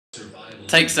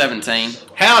Take 17.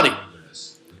 Howdy.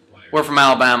 We're from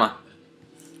Alabama.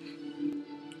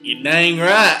 You dang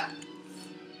right.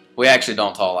 We actually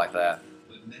don't talk like that.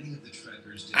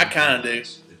 I kind of do.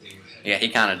 Yeah, he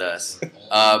kind of does.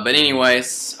 But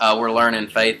anyways, we're learning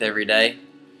faith every day.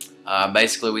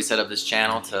 Basically, we set up this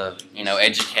channel to,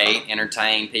 educate,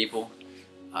 entertain people,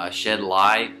 shed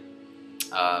light,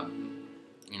 throw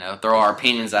our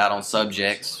opinions out on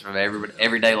subjects from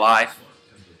everyday life,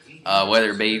 whether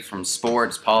it be from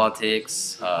sports,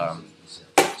 politics,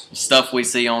 stuff we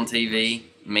see on TV,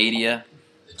 media,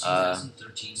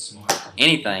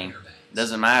 anything.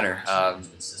 Doesn't matter.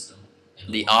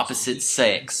 The opposite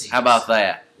sex. How about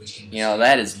that?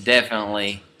 That is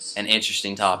definitely an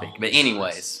interesting topic. But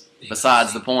anyways,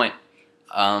 besides the point.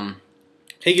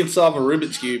 He can solve a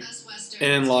Rubik's Cube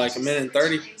in like a minute and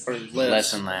 30 or less.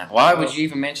 Less than that. Why would you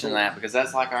even mention that? Because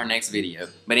that's like our next video.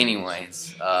 But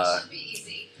anyways,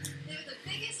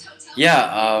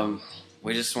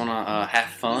 we just want to have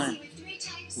fun.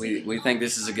 We think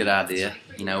this is a good idea.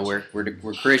 We're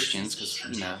Christians because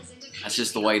that's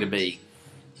just the way to be.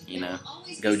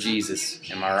 Go Jesus.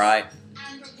 Am I right?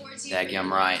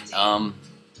 I'm right.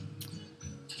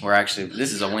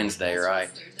 This is a Wednesday, right?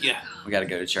 Yeah. We got to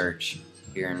go to church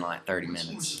here in like 30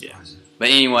 minutes. Yeah. But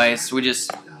anyways, 30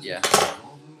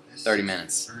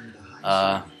 minutes.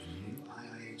 That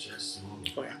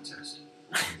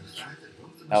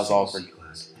was awkward.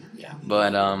 Yeah.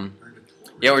 But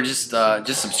we're just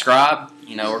subscribe.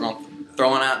 We're gonna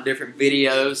throwing out different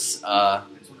videos.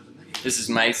 This is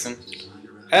Mason.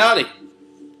 Howdy.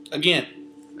 Again.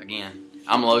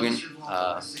 I'm Logan.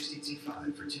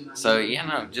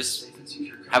 Just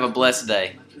have a blessed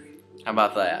day. How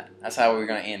about that? That's how we're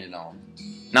gonna end it on.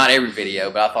 Not every video,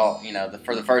 but I thought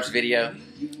for the first video,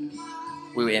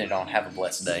 we would end it on have a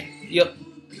blessed day. Yep.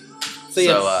 See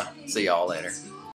ya. See y'all later.